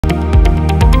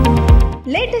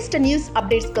Latest news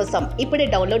updates కోసం ఇప్పుడే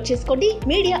download చేసుకోండి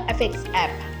Mediafx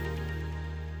యాప్.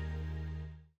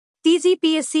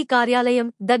 టీజీపీఎస్సీ కార్యాలయం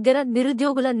దగ్గర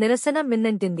నిరుద్యోగుల నిరసన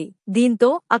మిన్నంటింది. దీంతో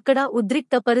అక్కడ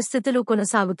ఉద్రిక్త పరిస్థితులు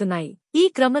కొనసాగుతున్నాయి. ఈ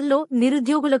క్రమంలో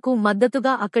నిరుద్యోగులకు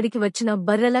మద్దతుగా అక్కడికి వచ్చిన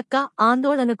బర్రెలక్క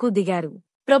ఆందోళనకు దిగారు.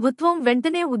 ప్రభుత్వం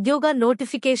వెంటనే ఉద్యోగ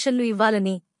నోటిఫికేషన్లు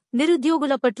ఇవ్వాలని,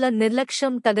 నిరుద్యోగుల పట్ల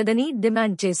నిర్లక్ష్యం తగదని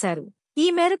డిమాండ్ చేశారు. ఈ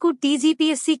మేరకు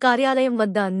టీజీపీఎస్సీ కార్యాలయం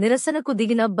వద్ద నిరసనకు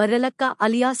దిగిన బర్రెలక్క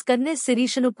అలియాస్ కన్నె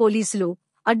శిరీషను పోలీసులు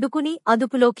అడ్డుకుని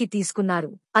అదుపులోకి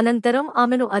తీసుకున్నారు. అనంతరం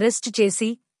ఆమెను అరెస్టు చేసి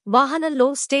వాహనంలో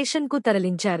స్టేషన్కు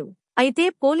తరలించారు. అయితే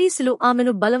పోలీసులు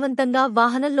ఆమెను బలవంతంగా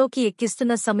వాహనంలోకి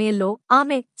ఎక్కిస్తున్న సమయంలో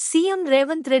ఆమె సీఎం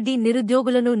రేవంత్ రెడ్డి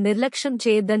నిరుద్యోగులను నిర్లక్ష్యం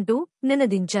చేయొద్దంటూ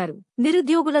నినదించారు.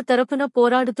 నిరుద్యోగుల తరపున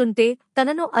పోరాడుతుంటే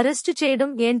తనను అరెస్టు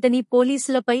చేయడం ఏంటని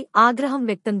పోలీసులపై ఆగ్రహం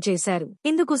వ్యక్తం చేశారు.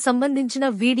 ఇందుకు సంబంధించిన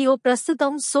వీడియో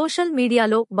ప్రస్తుతం సోషల్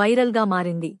మీడియాలో వైరల్గా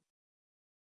మారింది.